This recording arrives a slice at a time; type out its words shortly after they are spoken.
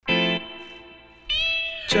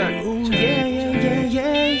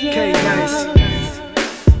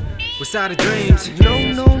with Sadi Dreamz.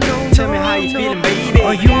 Tell me how you feeling, baby.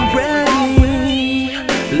 Are you ready?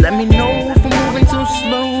 Let me know if I'm moving too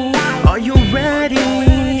slow. Are you ready?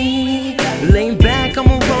 Lean back,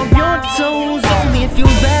 I'ma rub your toes. Only if you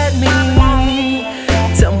let me.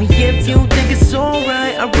 Tell me if you think it's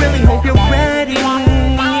alright. I really hope you're ready,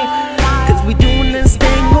 cause we doing this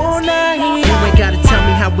thing all night. You ain't gotta tell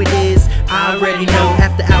me how it is, I already know.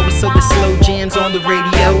 After hours, so the slow jams on the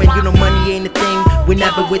radio. And you know money ain't a thing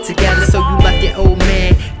whenever we're together. So you left your old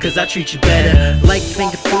man, cause I treat you better. Like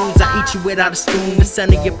finger foods, I eat you without a spoon. The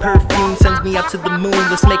scent of your perfume sends me up to the moon.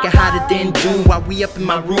 Let's make it hotter than June while we up in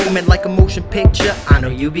my room. And like a motion picture, I know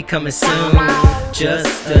you be coming soon.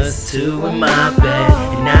 Just us two in my bed,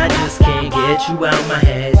 and I just can't get you out my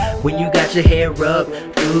head. When you got your hair up,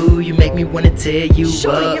 ooh, you make me wanna tear you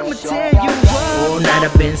up. All night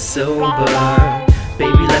I've been sober.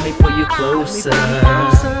 Baby, let me pull you closer,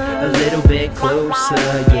 a little bit closer.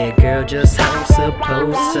 Yeah, girl, just how I'm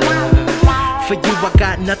supposed to. For you, I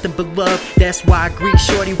got nothing but love. That's why I greet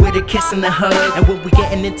shorty with a kiss and a hug. And when we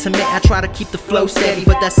getting intimate, I try to keep the flow steady,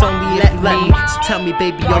 but that's only if you let me. So tell me,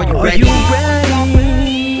 baby, are you ready?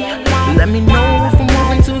 Let me know if I'm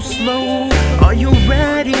moving too slow. Are you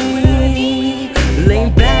ready?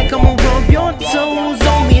 Lean back, I'ma rub your toes.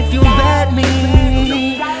 Only if you let me.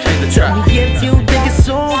 Tell me if you think it's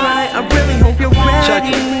alright. I really hope you're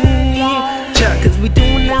ready, cause we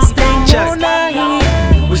doing this thing all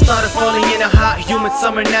night. We started falling in a hot, humid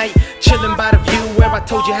summer night, chilling by the view where I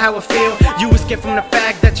told you how I feel. You was scared from the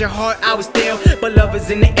fact that your heart I was still, but love is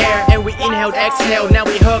in the air and we inhaled, exhaled, now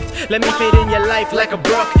we hooked. Let me fit in your life like a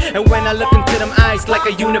brook, and when I look into them eyes like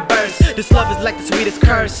a universe. This love is like the sweetest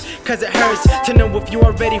curse, cause it hurts to know if you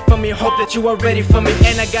are ready for me. Hope that you are ready for me.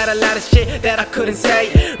 And I got a lot of shit that I couldn't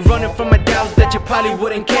say, running from my doubts that you probably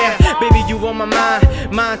wouldn't care. Baby, you on my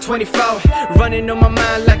mind 24, running on my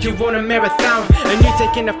mind like you on a marathon. And you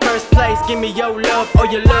taking the first place, give me your love, or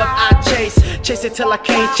your love I chase it till I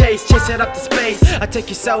can't chase it up to space. I take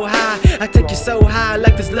you so high,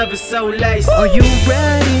 like this love is so laced. Are you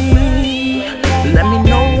ready? Let me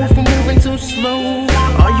know if I'm moving too slow.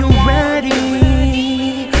 Are you ready?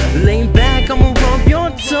 Lean back, I'ma rub your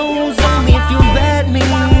toes. Only if you let me.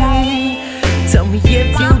 Tell me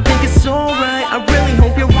if you think it's alright. I really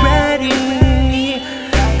hope you're ready,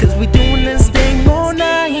 cause we doing this thing all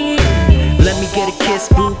night. Let me get a kiss,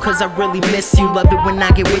 boo, cause I really miss you. Love it when I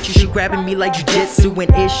get with you. She grabbing me like jujitsu. And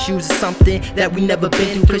issues is something that we never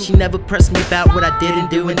been through, cause she never pressed me about what I didn't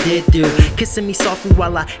do and did do. Kissing me softly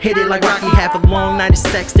while I hit it like Rocky. Have a long night of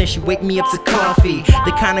sex, then she wake me up to coffee.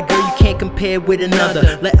 The kind of girl you can't compare with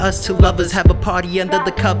another. Let us two lovers have a party under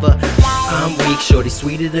the cover. I'm weak, shorty,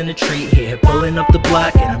 sweeter than a treat. Here, pulling up the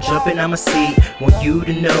block and I'm jumping on my seat. Want you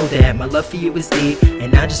to know that my love for you is deep,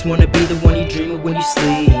 and I just wanna be the one you dream of when you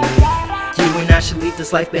sleep. You and I should leave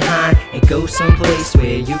this life behind and go someplace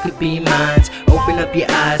where you could be mine. Open up your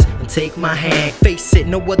eyes and take my hand. Face it,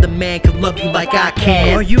 no other man could love you like I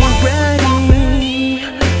can. Are you ready?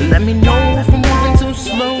 Let me know if